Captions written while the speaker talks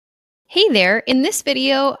Hey there, in this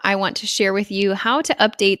video, I want to share with you how to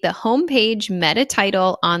update the homepage meta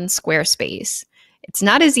title on Squarespace. It's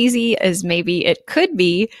not as easy as maybe it could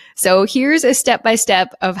be, so here's a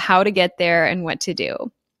step-by-step of how to get there and what to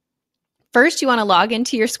do. First, you want to log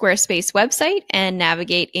into your Squarespace website and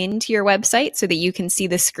navigate into your website so that you can see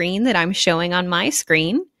the screen that I'm showing on my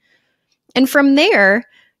screen. And from there,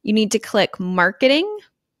 you need to click Marketing,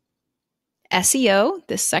 SEO,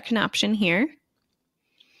 this second option here.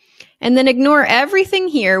 And then ignore everything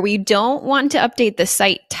here. We don't want to update the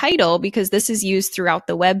site title because this is used throughout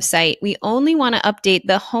the website. We only want to update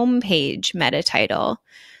the homepage meta title.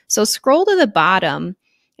 So scroll to the bottom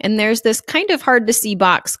and there's this kind of hard to see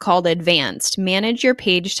box called Advanced, Manage Your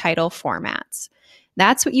Page Title Formats.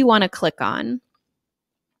 That's what you want to click on.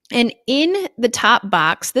 And in the top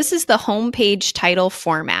box, this is the homepage title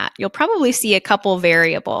format. You'll probably see a couple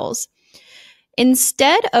variables.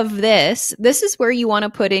 Instead of this is where you want to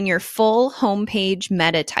put in your full homepage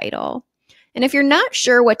meta title. And if you're not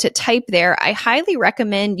sure what to type there, I highly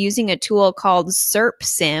recommend using a tool called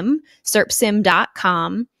SERPsim,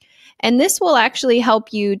 serpsim.com. And this will actually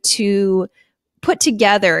help you to put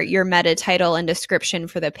together your meta title and description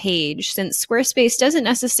for the page, since Squarespace doesn't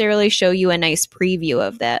necessarily show you a nice preview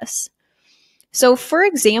of this. So for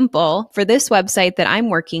example, for this website that I'm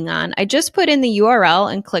working on, I just put in the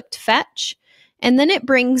URL and clicked fetch. And then it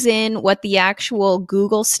brings in what the actual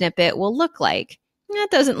Google snippet will look like. That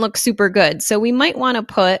doesn't look super good. So we might want to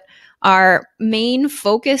put our main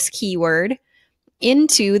focus keyword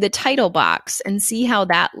into the title box and see how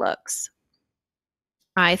that looks.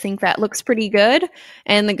 I think that looks pretty good.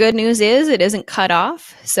 And the good news is it isn't cut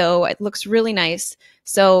off. So it looks really nice.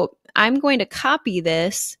 So I'm going to copy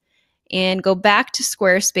this and go back to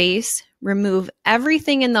Squarespace, remove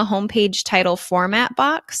everything in the homepage title format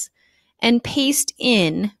box, and paste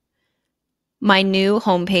in my new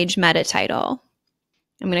homepage meta title.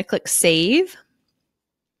 I'm going to click Save.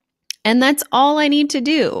 And that's all I need to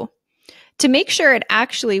do. To make sure it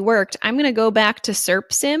actually worked, I'm going to go back to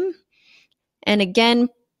SERPsim and again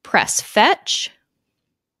press Fetch.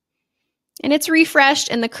 And it's refreshed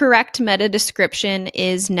and the correct meta description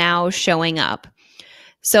is now showing up.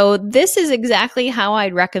 So this is exactly how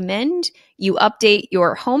I'd recommend you update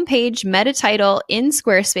your homepage meta title in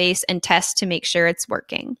Squarespace and test to make sure it's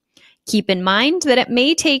working. Keep in mind that it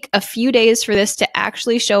may take a few days for this to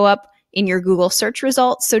actually show up in your Google search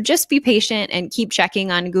results, so just be patient and keep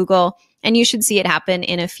checking on Google, and you should see it happen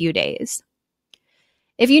in a few days.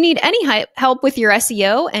 If you need any help with your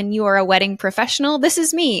SEO and you are a wedding professional, this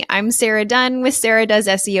is me. I'm Sarah Dunn with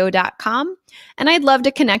SarahDoesSEO.com, and I'd love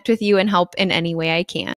to connect with you and help in any way I can.